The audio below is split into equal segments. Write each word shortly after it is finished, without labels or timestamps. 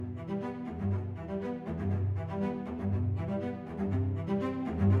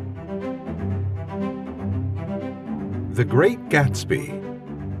The Great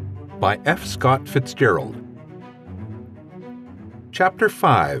Gatsby by F. Scott Fitzgerald. Chapter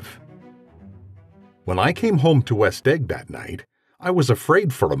 5. When I came home to West Egg that night, I was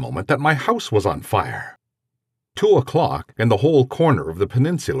afraid for a moment that my house was on fire. 2 o'clock, and the whole corner of the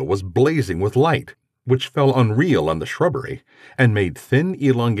peninsula was blazing with light, which fell unreal on the shrubbery and made thin,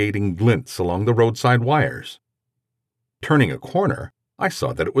 elongating glints along the roadside wires. Turning a corner, I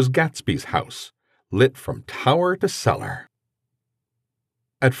saw that it was Gatsby's house, lit from tower to cellar.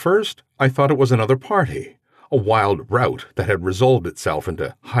 At first, I thought it was another party, a wild rout that had resolved itself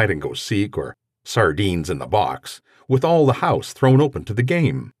into hide-and-go-seek or sardines in the box, with all the house thrown open to the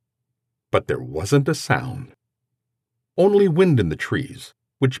game. But there wasn't a sound. Only wind in the trees,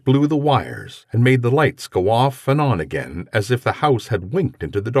 which blew the wires and made the lights go off and on again as if the house had winked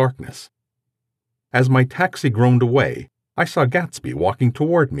into the darkness. As my taxi groaned away, I saw Gatsby walking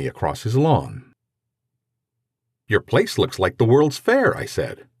toward me across his lawn. "Your place looks like the World's Fair," I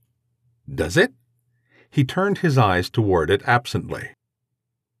said. "Does it?" He turned his eyes toward it absently.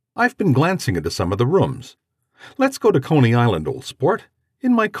 "I've been glancing into some of the rooms. Let's go to Coney Island, old sport,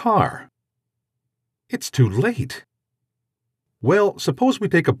 in my car." "It's too late." "Well, suppose we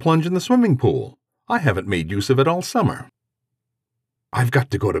take a plunge in the swimming pool. I haven't made use of it all summer." "I've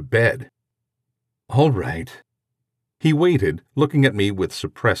got to go to bed." "All right." He waited, looking at me with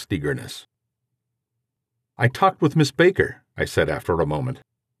suppressed eagerness. "I talked with Miss Baker," I said after a moment.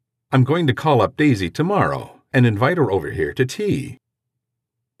 "I'm going to call up Daisy tomorrow and invite her over here to tea."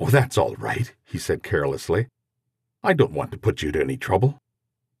 "Oh, that's all right," he said carelessly. "I don't want to put you to any trouble."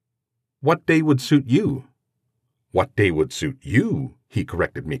 "What day would suit you?" "What day would suit you?" he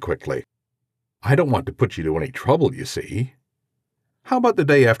corrected me quickly. "I don't want to put you to any trouble, you see." "How about the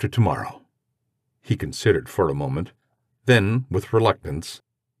day after tomorrow?" He considered for a moment. Then, with reluctance,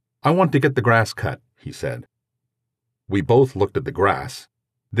 "I want to get the grass cut," he said. We both looked at the grass.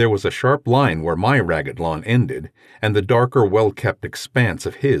 There was a sharp line where my ragged lawn ended, and the darker, well-kept expanse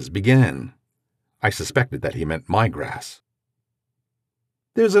of his began. I suspected that he meant my grass.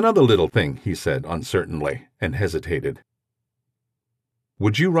 "There's another little thing," he said uncertainly, and hesitated.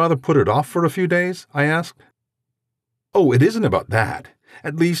 "Would you rather put it off for a few days?" I asked. "Oh, it isn't about that.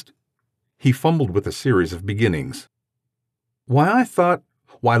 At least—" He fumbled with a series of beginnings. Why,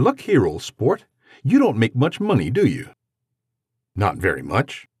 look here, old sport. You don't make much money, do you?" "Not very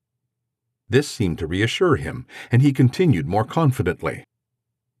much." This seemed to reassure him, and he continued more confidently.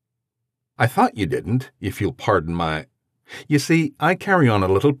 "I thought you didn't, if you'll pardon my— You see, I carry on a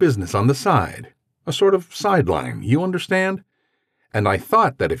little business on the side, a sort of sideline, you understand? And I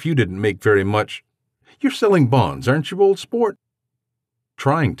thought that if you didn't make very much— You're selling bonds, aren't you, old sport?"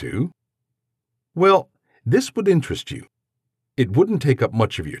 "Trying to." "Well, this would interest you. It wouldn't take up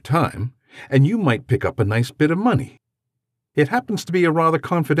much of your time, and you might pick up a nice bit of money. It happens to be a rather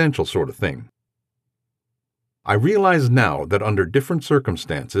confidential sort of thing." I realize now that under different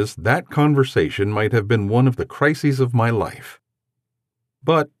circumstances that conversation might have been one of the crises of my life.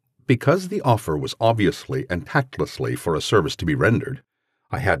 But because the offer was obviously and tactlessly for a service to be rendered,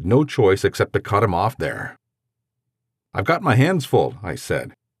 I had no choice except to cut him off there. "I've got my hands full," I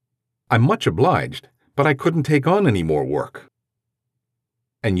said. "I'm much obliged, but I couldn't take on any more work."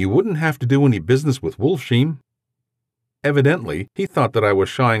 "And you wouldn't have to do any business with Wolfsheim." Evidently, he thought that I was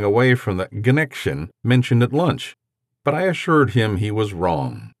shying away from the connection mentioned at lunch, but I assured him he was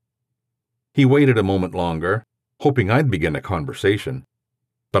wrong. He waited a moment longer, hoping I'd begin a conversation,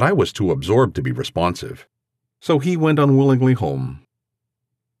 but I was too absorbed to be responsive, so he went unwillingly home.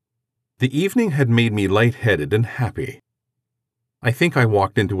 The evening had made me light-headed and happy. I think I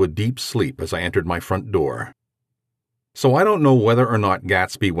walked into a deep sleep as I entered my front door. So I don't know whether or not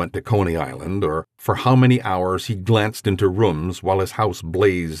Gatsby went to Coney Island, or for how many hours he glanced into rooms while his house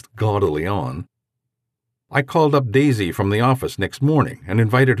blazed gaudily on. I called up Daisy from the office next morning and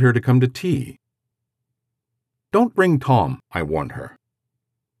invited her to come to tea. "Don't bring Tom," I warned her.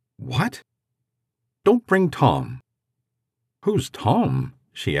 "What?" "Don't bring Tom." "Who's Tom?"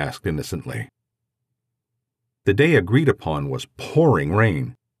 she asked innocently. The day agreed upon was pouring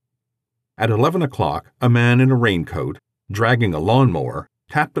rain. At 11 o'clock, a man in a raincoat, dragging a lawnmower,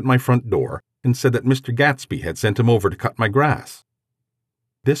 tapped at my front door and said that Mr. Gatsby had sent him over to cut my grass.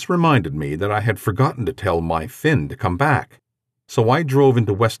 This reminded me that I had forgotten to tell my Finn to come back, so I drove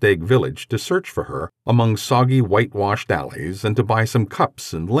into West Egg Village to search for her among soggy whitewashed alleys and to buy some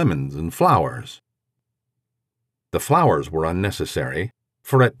cups and lemons and flowers. The flowers were unnecessary,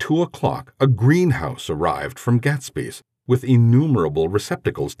 for at 2 o'clock a greenhouse arrived from Gatsby's, with innumerable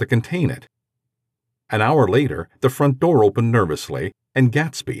receptacles to contain it. An hour later, the front door opened nervously, and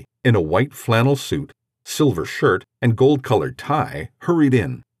Gatsby, in a white flannel suit, silver shirt, and gold-colored tie, hurried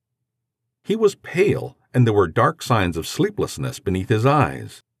in. He was pale, and there were dark signs of sleeplessness beneath his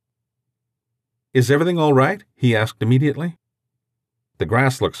eyes. "Is everything all right?" he asked immediately. "The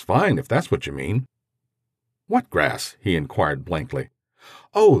grass looks fine, if that's what you mean." "What grass?" he inquired blankly.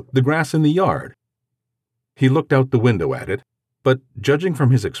 "Oh, the grass in the yard." He looked out the window at it, but, judging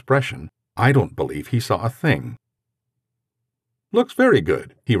from his expression, I don't believe he saw a thing. "Looks very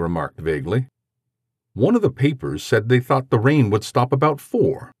good," he remarked vaguely. "One of the papers said they thought the rain would stop about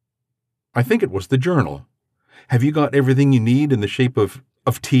 4. I think it was the Journal. Have you got everything you need in the shape of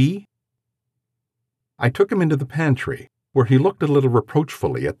tea?" I took him into the pantry, where he looked a little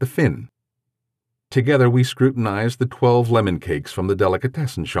reproachfully at the Finn. Together we scrutinized the 12 lemon cakes from the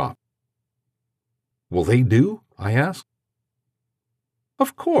delicatessen shop. "Will they do?" I asked.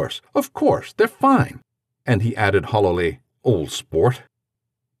 Of course, they're fine." And he added hollowly, "Old sport."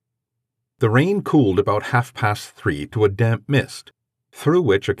 The rain cooled about 3:30 to a damp mist, through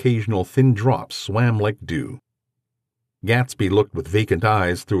which occasional thin drops swam like dew. Gatsby looked with vacant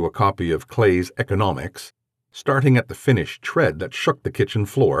eyes through a copy of Clay's Economics, starting at the finished tread that shook the kitchen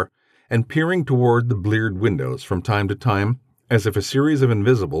floor, and peering toward the bleared windows from time to time, as if a series of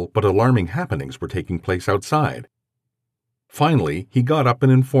invisible but alarming happenings were taking place outside. Finally, he got up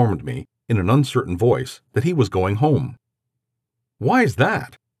and informed me, in an uncertain voice, that he was going home. "Why's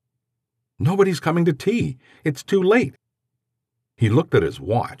that?" "Nobody's coming to tea. It's too late." He looked at his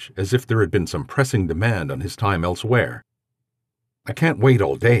watch as if there had been some pressing demand on his time elsewhere. "I can't wait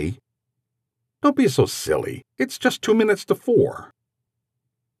all day." "Don't be so silly. It's just 2 minutes to 4.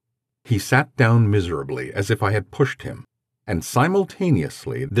 He sat down miserably as if I had pushed him, and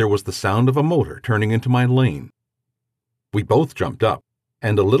simultaneously there was the sound of a motor turning into my lane. We both jumped up,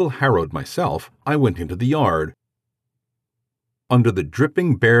 and a little harrowed myself, I went into the yard. Under the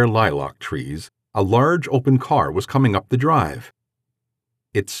dripping bare lilac trees, a large open car was coming up the drive.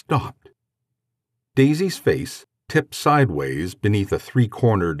 It stopped. Daisy's face, tipped sideways beneath a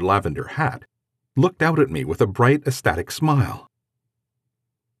 3-cornered lavender hat, looked out at me with a bright, ecstatic smile.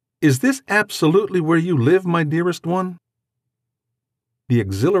 "Is this absolutely where you live, my dearest one?" The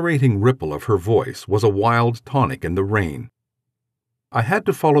exhilarating ripple of her voice was a wild tonic in the rain. I had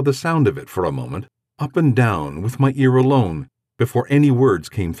to follow the sound of it for a moment, up and down, with my ear alone, before any words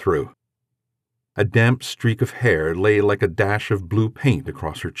came through. A damp streak of hair lay like a dash of blue paint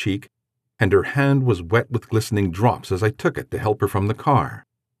across her cheek, and her hand was wet with glistening drops as I took it to help her from the car.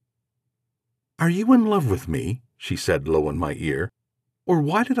 "Are you in love with me?" she said low in my ear. "Or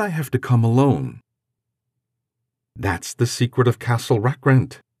why did I have to come alone?" "That's the secret of Castle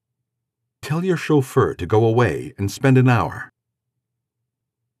Rackrent. Tell your chauffeur to go away and spend an hour."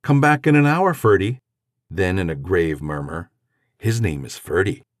 "Come back in an hour, Ferdy." Then in a grave murmur, "His name is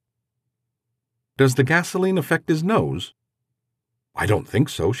Ferdy." "Does the gasoline affect his nose?" "I don't think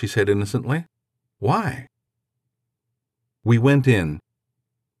so," she said innocently. "Why?" We went in.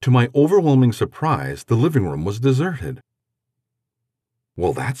 To my overwhelming surprise, the living room was deserted.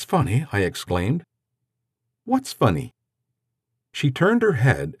 "Well, that's funny," I exclaimed. "What's funny?" She turned her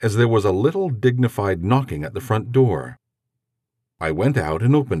head as there was a little dignified knocking at the front door. I went out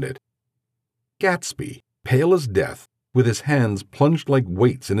and opened it. Gatsby, pale as death, with his hands plunged like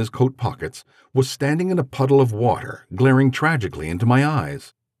weights in his coat pockets, was standing in a puddle of water, glaring tragically into my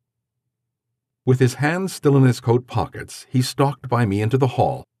eyes. With his hands still in his coat pockets, he stalked by me into the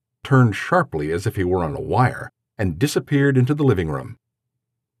hall, turned sharply as if he were on a wire, and disappeared into the living room.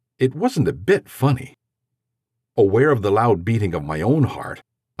 It wasn't a bit funny. Aware of the loud beating of my own heart,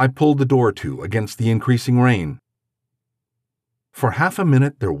 I pulled the door to against the increasing rain. For half a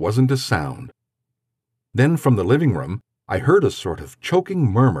minute there wasn't a sound. Then from the living room, I heard a sort of choking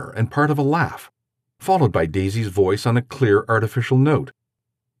murmur and part of a laugh, followed by Daisy's voice on a clear artificial note.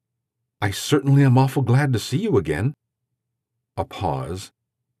 "I certainly am awful glad to see you again." A pause.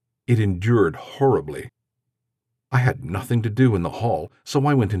 It endured horribly. I had nothing to do in the hall, so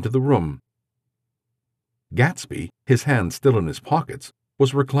I went into the room. Gatsby, his hands still in his pockets,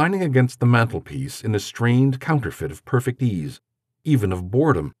 was reclining against the mantelpiece in a strained counterfeit of perfect ease, even of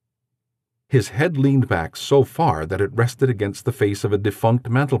boredom. His head leaned back so far that it rested against the face of a defunct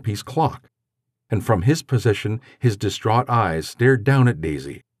mantelpiece clock, and from his position his distraught eyes stared down at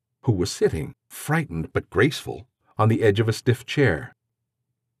Daisy, who was sitting, frightened but graceful, on the edge of a stiff chair.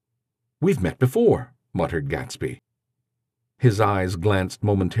 "We've met before," muttered Gatsby. His eyes glanced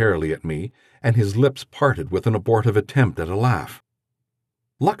momentarily at me, and his lips parted with an abortive attempt at a laugh.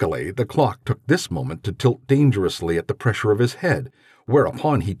 Luckily, the clock took this moment to tilt dangerously at the pressure of his head,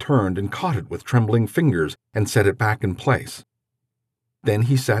 whereupon he turned and caught it with trembling fingers and set it back in place. Then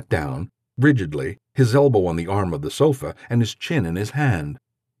he sat down, rigidly, his elbow on the arm of the sofa and his chin in his hand.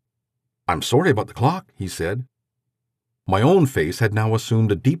 "I'm sorry about the clock," he said. My own face had now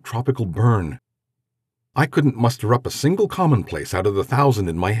assumed a deep tropical burn. I couldn't muster up a single commonplace out of the 1,000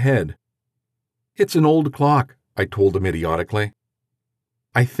 in my head. "It's an old clock," I told him idiotically.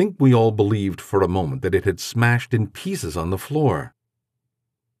 I think we all believed for a moment that it had smashed in pieces on the floor.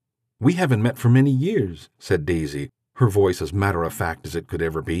 "We haven't met for many years," said Daisy, her voice as matter-of-fact as it could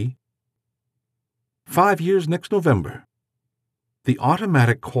ever be. 5 years next November." The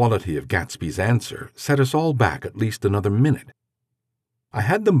automatic quality of Gatsby's answer set us all back at least another minute. I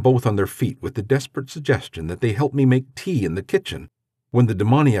had them both on their feet with the desperate suggestion that they help me make tea in the kitchen when the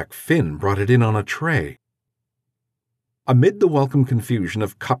demoniac Finn brought it in on a tray. Amid the welcome confusion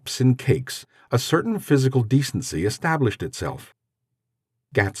of cups and cakes, a certain physical decency established itself.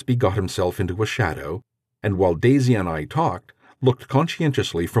 Gatsby got himself into a shadow, and while Daisy and I talked, looked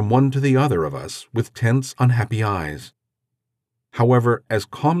conscientiously from one to the other of us with tense, unhappy eyes. However, as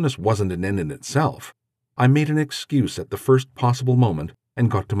calmness wasn't an end in itself, I made an excuse at the first possible moment and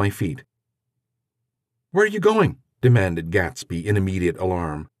got to my feet. "Where are you going?" demanded Gatsby in immediate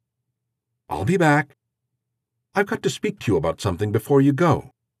alarm. "I'll be back." "I've got to speak to you about something before you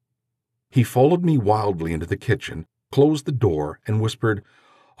go." He followed me wildly into the kitchen, closed the door, and whispered,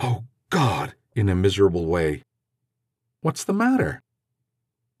 "Oh, God," in a miserable way. "What's the matter?"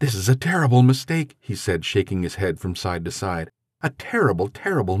 "This is a terrible mistake," he said, shaking his head from side to side. "A terrible,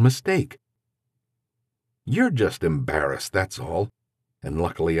 terrible mistake." "You're just embarrassed, that's all." And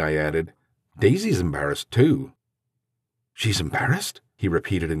luckily, I added, "Daisy's embarrassed, too." "She's embarrassed?" he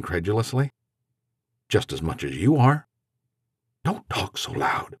repeated incredulously. "Just as much as you are." "Don't talk so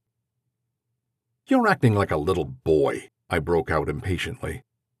loud." "You're acting like a little boy," I broke out impatiently.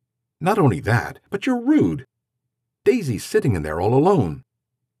 "Not only that, but you're rude. Daisy's sitting in there all alone."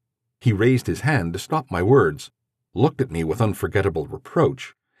 He raised his hand to stop my words, looked at me with unforgettable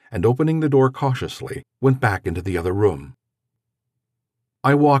reproach, and opening the door cautiously, went back into the other room.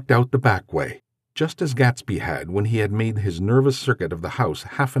 I walked out the back way, just as Gatsby had when he had made his nervous circuit of the house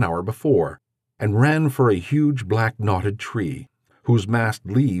half an hour before, and ran for a huge black knotted tree, whose massed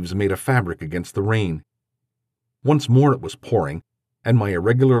leaves made a fabric against the rain. Once more it was pouring, and my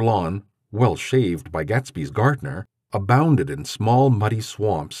irregular lawn, well shaved by Gatsby's gardener, abounded in small muddy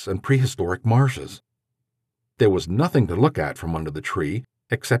swamps and prehistoric marshes. There was nothing to look at from under the tree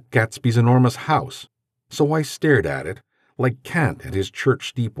except Gatsby's enormous house, so I stared at it, like Kant at his church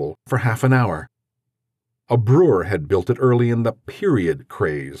steeple, for half an hour. A brewer had built it early in the period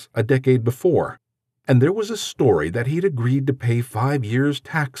craze, a decade before, and there was a story that he'd agreed to pay 5 years'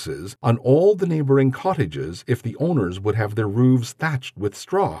 taxes on all the neighboring cottages if the owners would have their roofs thatched with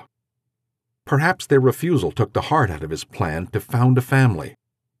straw. Perhaps their refusal took the heart out of his plan to found a family.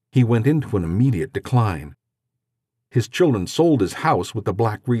 He went into an immediate decline. His children sold his house with the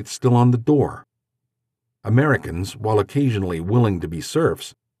black wreath still on the door. Americans, while occasionally willing to be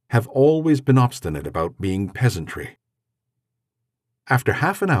serfs, have always been obstinate about being peasantry. After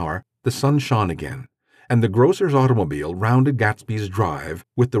half an hour, the sun shone again, and the grocer's automobile rounded Gatsby's drive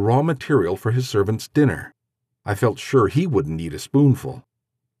with the raw material for his servant's dinner. I felt sure he wouldn't need a spoonful.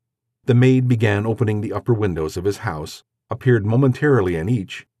 The maid began opening the upper windows of his house, appeared momentarily in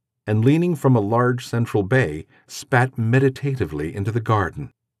each, and leaning from a large central bay, spat meditatively into the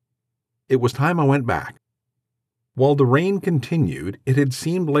garden. It was time I went back. While the rain continued, it had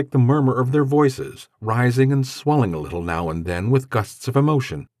seemed like the murmur of their voices, rising and swelling a little now and then with gusts of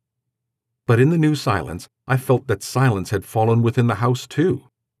emotion. But in the new silence, I felt that silence had fallen within the house too.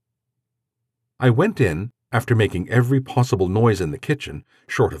 I went in, after making every possible noise in the kitchen,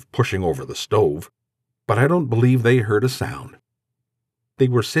 short of pushing over the stove, but I don't believe they heard a sound. They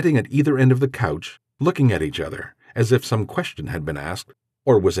were sitting at either end of the couch, looking at each other, as if some question had been asked,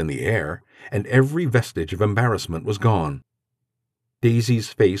 or was in the air, and every vestige of embarrassment was gone.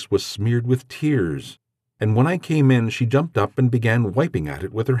 Daisy's face was smeared with tears, and when I came in she jumped up and began wiping at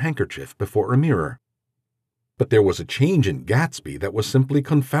it with her handkerchief before a mirror. But there was a change in Gatsby that was simply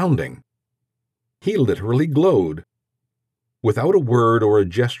confounding. He literally glowed. Without a word or a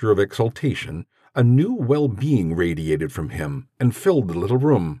gesture of exultation, a new well-being radiated from him and filled the little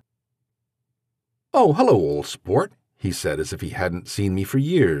room. "Oh, hello, old sport," he said as if he hadn't seen me for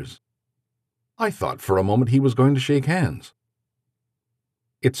years. I thought for a moment he was going to shake hands.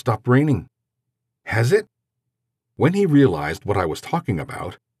 "It stopped raining." "Has it?" When he realized what I was talking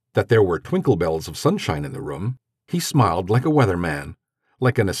about, that there were twinkle bells of sunshine in the room, he smiled like a weatherman,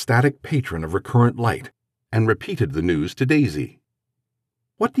 like an ecstatic patron of recurrent light, and repeated the news to Daisy.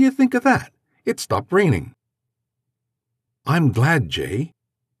 "What do you think of that? It stopped raining." "I'm glad, Jay."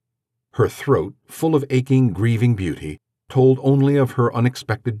 Her throat, full of aching, grieving beauty, told only of her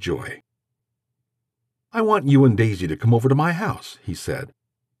unexpected joy. "I want you and Daisy to come over to my house," he said.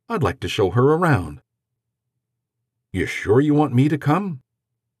 "I'd like to show her around." "You sure you want me to come?"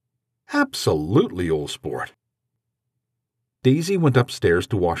 "Absolutely, old sport." Daisy went upstairs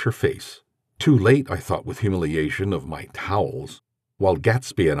to wash her face. Too late, I thought with humiliation of my towels, while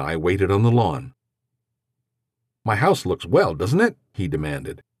Gatsby and I waited on the lawn. "My house looks well, doesn't it?" he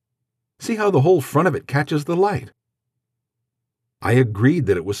demanded. "See how the whole front of it catches the light." I agreed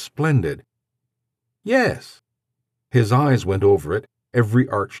that it was splendid. "Yes." His eyes went over it, every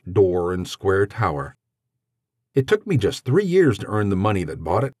arched door and square tower. "It took me just 3 years to earn the money that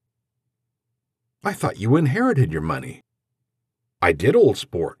bought it." "I thought you inherited your money." "I did, old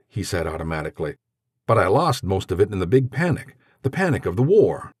sport," he said automatically, "but I lost most of it in the big panic, the panic of the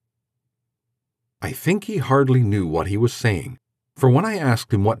war." I think he hardly knew what he was saying, for when I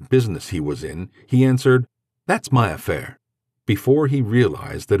asked him what business he was in, he answered, "That's my affair," before he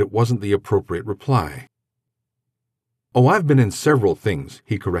realized that it wasn't the appropriate reply. "Oh, I've been in several things,"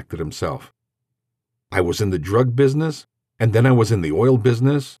 he corrected himself. "I was in the drug business, and then I was in the oil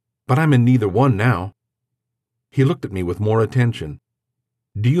business, but I'm in neither one now." He looked at me with more attention.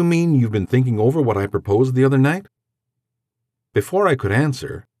 "Do you mean you've been thinking over what I proposed the other night?" Before I could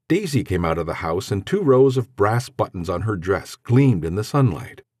answer, Daisy came out of the house and 2 rows of brass buttons on her dress gleamed in the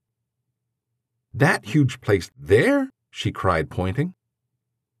sunlight. "That huge place there?" she cried, pointing.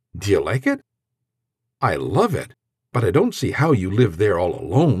 "Do you like it?" "I love it, but I don't see how you live there all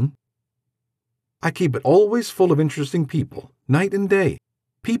alone." "I keep it always full of interesting people, night and day,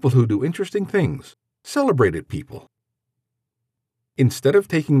 people who do interesting things, celebrated people." Instead of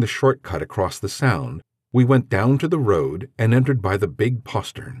taking the shortcut across the Sound, we went down to the road and entered by the big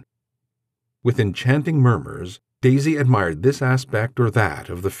postern. With enchanting murmurs, Daisy admired this aspect or that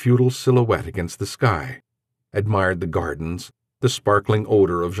of the feudal silhouette against the sky, admired the gardens, the sparkling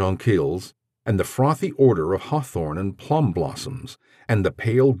odor of jonquils, and the frothy odor of hawthorn and plum blossoms, and the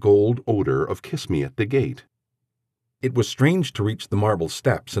pale gold odor of kiss-me-at-the-gate. It was strange to reach the marble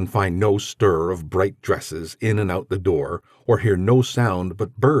steps and find no stir of bright dresses in and out the door, or hear no sound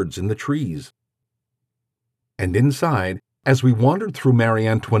but birds in the trees. And inside, as we wandered through Marie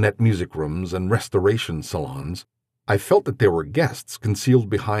Antoinette music rooms and restoration salons, I felt that there were guests concealed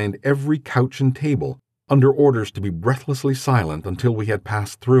behind every couch and table, under orders to be breathlessly silent until we had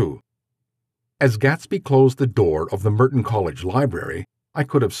passed through. As Gatsby closed the door of the Merton College library, I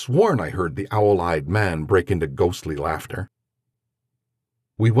could have sworn I heard the owl-eyed man break into ghostly laughter.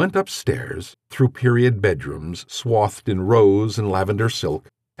 We went upstairs, through period bedrooms swathed in rose and lavender silk,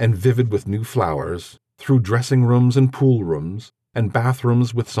 and vivid with new flowers, through dressing rooms and pool rooms, and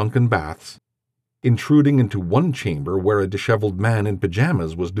bathrooms with sunken baths, intruding into one chamber where a disheveled man in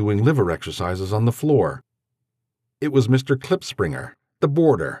pajamas was doing liver exercises on the floor. It was Mr. Klipspringer, the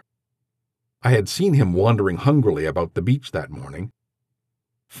boarder. I had seen him wandering hungrily about the beach that morning.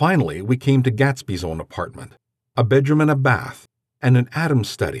 Finally, we came to Gatsby's own apartment, a bedroom and a bath, and an Adam's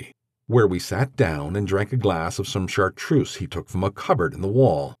study, where we sat down and drank a glass of some chartreuse he took from a cupboard in the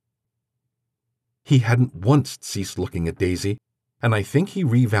wall. He hadn't once ceased looking at Daisy, and I think he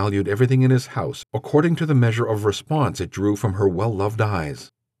revalued everything in his house according to the measure of response it drew from her well-loved eyes.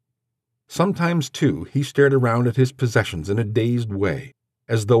 Sometimes, too, he stared around at his possessions in a dazed way,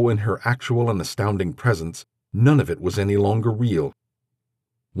 as though in her actual and astounding presence none of it was any longer real.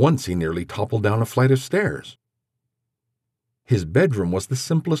 Once he nearly toppled down a flight of stairs. His bedroom was the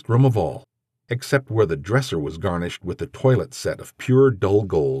simplest room of all, except where the dresser was garnished with the toilet set of pure dull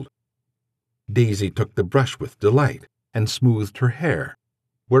gold. Daisy took the brush with delight and smoothed her hair,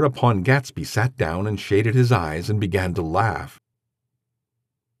 whereupon Gatsby sat down and shaded his eyes and began to laugh.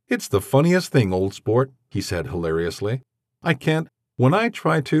 "It's the funniest thing, old sport," he said hilariously. When I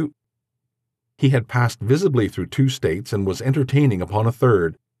try to—" He had passed visibly through 2 states and was entertaining upon a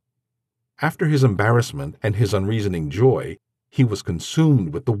third. After his embarrassment and his unreasoning joy, he was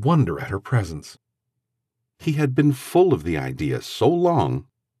consumed with the wonder at her presence. He had been full of the idea so long,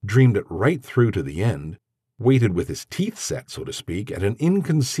 dreamed it right through to the end, waited with his teeth set, so to speak, at an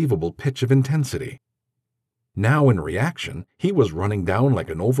inconceivable pitch of intensity. Now, in reaction, he was running down like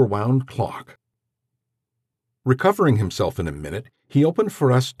an overwound clock. Recovering himself in a minute, he opened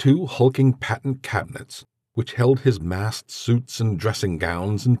for us 2 hulking patent cabinets, which held his massed suits and dressing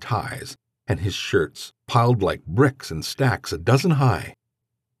gowns and ties, and his shirts, piled like bricks in stacks a dozen high.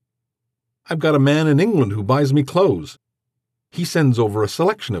 "I've got a man in England who buys me clothes. He sends over a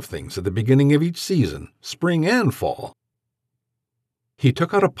selection of things at the beginning of each season, spring and fall." He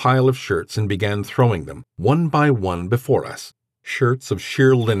took out a pile of shirts and began throwing them, one by one, before us, Shirts of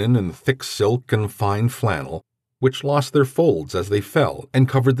sheer linen and thick silk and fine flannel, which lost their folds as they fell and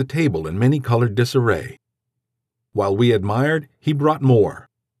covered the table in many-colored disarray. While we admired, he brought more,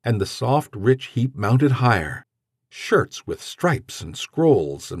 and the soft, rich heap mounted higher. Shirts with stripes and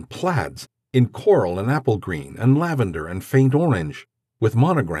scrolls and plaids in coral and apple green and lavender and faint orange, with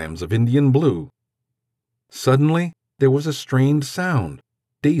monograms of Indian blue. Suddenly, there was a strained sound.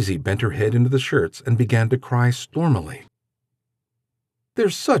 Daisy bent her head into the shirts and began to cry stormily. "They're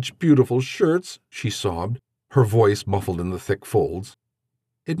such beautiful shirts," she sobbed, her voice muffled in the thick folds.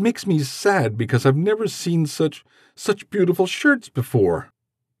 "It makes me sad because I've never seen such beautiful shirts before."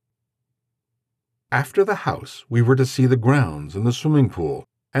 After the house, we were to see the grounds and the swimming pool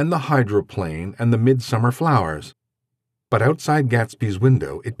and the hydroplane and the midsummer flowers. But outside Gatsby's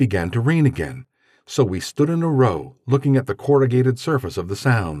window it began to rain again, so we stood in a row, looking at the corrugated surface of the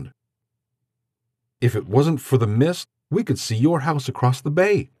Sound. "If it wasn't for the mist, we could see your house across the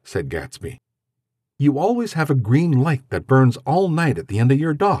bay," said Gatsby. "You always have a green light that burns all night at the end of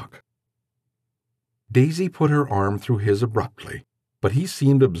your dock." Daisy put her arm through his abruptly, but he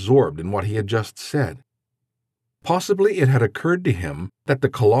seemed absorbed in what he had just said. Possibly it had occurred to him that the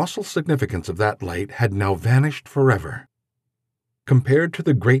colossal significance of that light had now vanished forever. Compared to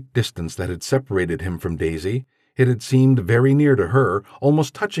the great distance that had separated him from Daisy, it had seemed very near to her,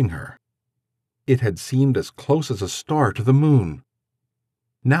 almost touching her. It had seemed as close as a star to the moon.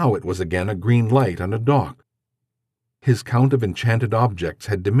 Now it was again a green light on a dock. His count of enchanted objects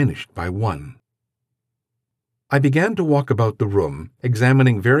had diminished by one. I began to walk about the room,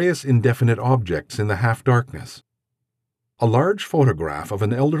 examining various indefinite objects in the half-darkness. A large photograph of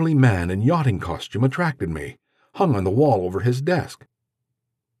an elderly man in yachting costume attracted me, hung on the wall over his desk.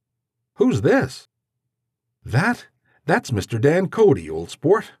 "Who's this?" That's Mr. Dan Cody, old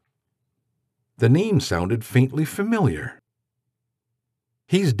sport." The name sounded faintly familiar.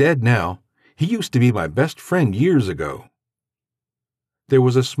 "He's dead now. He used to be my best friend years ago." There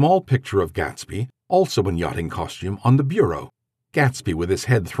was a small picture of Gatsby, also in yachting costume, on the bureau, Gatsby with his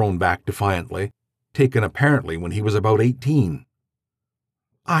head thrown back defiantly, taken apparently when he was about 18.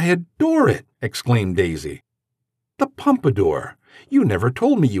 "I adore it!" exclaimed Daisy. "The pompadour! You never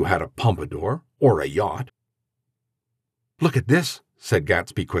told me you had a pompadour, or a yacht." "Look at this," said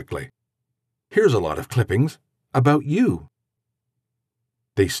Gatsby quickly. "Here's a lot of clippings about you."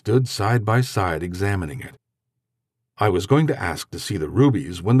 They stood side by side examining it. I was going to ask to see the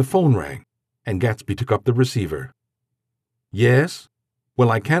rubies when the phone rang, and Gatsby took up the receiver. "Yes?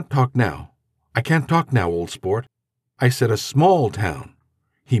 Well, I can't talk now, old sport. I said a small town.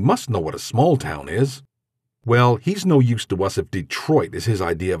 He must know what a small town is." "Well, he's no use to us if Detroit is his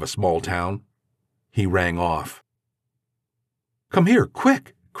idea of a small town." He rang off. "Come here,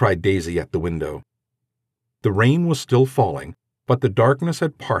 quick!" cried Daisy at the window. The rain was still falling, but the darkness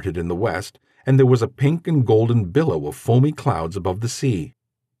had parted in the west, and there was a pink and golden billow of foamy clouds above the sea.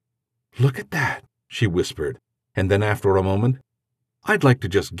 "Look at that," she whispered, and then after a moment, "I'd like to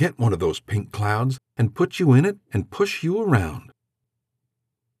just get one of those pink clouds and put you in it and push you around."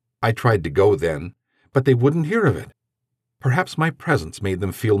 I tried to go then, but they wouldn't hear of it. Perhaps my presence made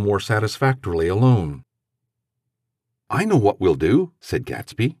them feel more satisfactorily alone. "I know what we'll do," said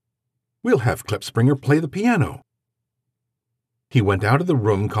Gatsby. "We'll have Klipspringer play the piano." He went out of the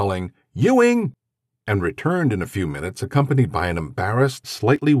room calling, "Ewing!" and returned in a few minutes accompanied by an embarrassed,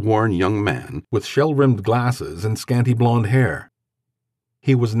 slightly worn young man with shell-rimmed glasses and scanty blonde hair.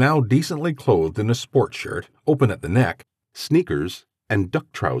 He was now decently clothed in a sport shirt, open at the neck, sneakers, and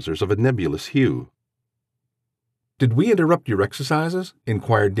duck trousers of a nebulous hue. "Did we interrupt your exercises?"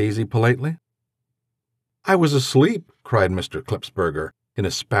 inquired Daisy politely. "I was asleep," cried Mr. Klipsberger in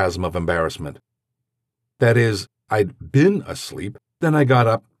a spasm of embarrassment. "That is, I'd been asleep, then I got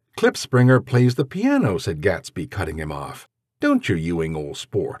up." "Klipspringer plays the piano," said Gatsby, cutting him off. "Don't you, Ewing, old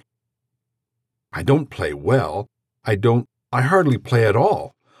sport?" "I don't play well. I hardly play at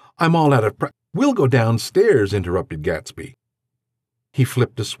all. I'm all out of "We'll go downstairs," interrupted Gatsby. He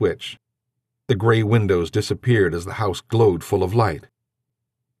flipped a switch. The gray windows disappeared as the house glowed full of light.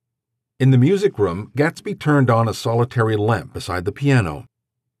 In the music room, Gatsby turned on a solitary lamp beside the piano.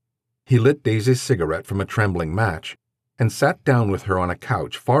 He lit Daisy's cigarette from a trembling match and sat down with her on a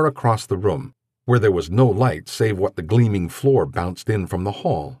couch far across the room, where there was no light save what the gleaming floor bounced in from the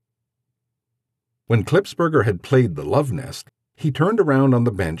hall. When Klipsberger had played the Love Nest, he turned around on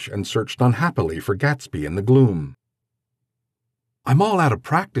the bench and searched unhappily for Gatsby in the gloom. "I'm all out of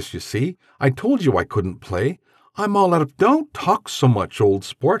practice, you see. I told you I couldn't play. I'm all out of—" "Don't talk so much, old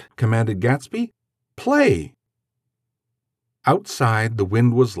sport," commanded Gatsby. "Play!" Outside, the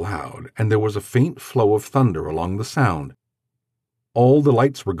wind was loud, and there was a faint flow of thunder along the Sound. All the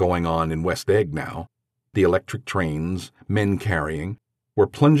lights were going on in West Egg now. The electric trains, men carrying, were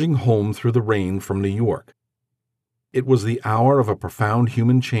plunging home through the rain from New York. It was the hour of a profound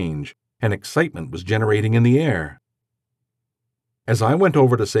human change, and excitement was generating in the air. As I went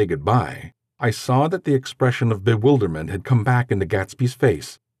over to say goodbye, I saw that the expression of bewilderment had come back into Gatsby's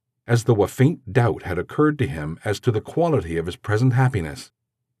face, as though a faint doubt had occurred to him as to the quality of his present happiness.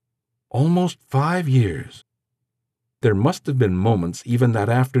 Almost 5 years. There must have been moments even that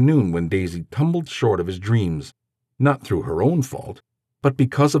afternoon when Daisy tumbled short of his dreams, not through her own fault, but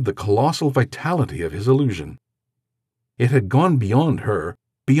because of the colossal vitality of his illusion. It had gone beyond her,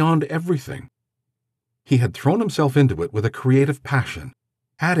 beyond everything. He had thrown himself into it with a creative passion,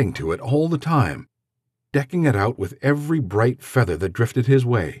 adding to it all the time, decking it out with every bright feather that drifted his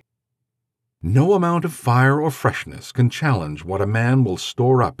way. No amount of fire or freshness can challenge what a man will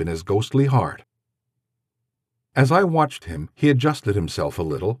store up in his ghostly heart. As I watched him, he adjusted himself a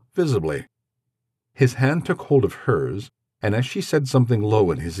little, visibly. His hand took hold of hers, and as she said something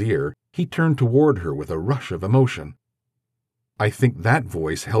low in his ear, he turned toward her with a rush of emotion. I think that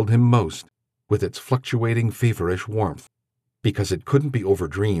voice held him most, with its fluctuating feverish warmth. Because it couldn't be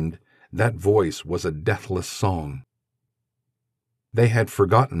overdreamed, that voice was a deathless song. They had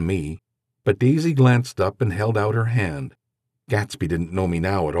forgotten me, but Daisy glanced up and held out her hand. Gatsby didn't know me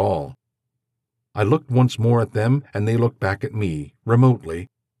now at all. I looked once more at them, and they looked back at me, remotely,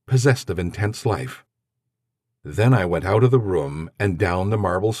 possessed of intense life. Then I went out of the room and down the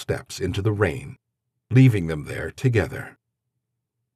marble steps into the rain, leaving them there together.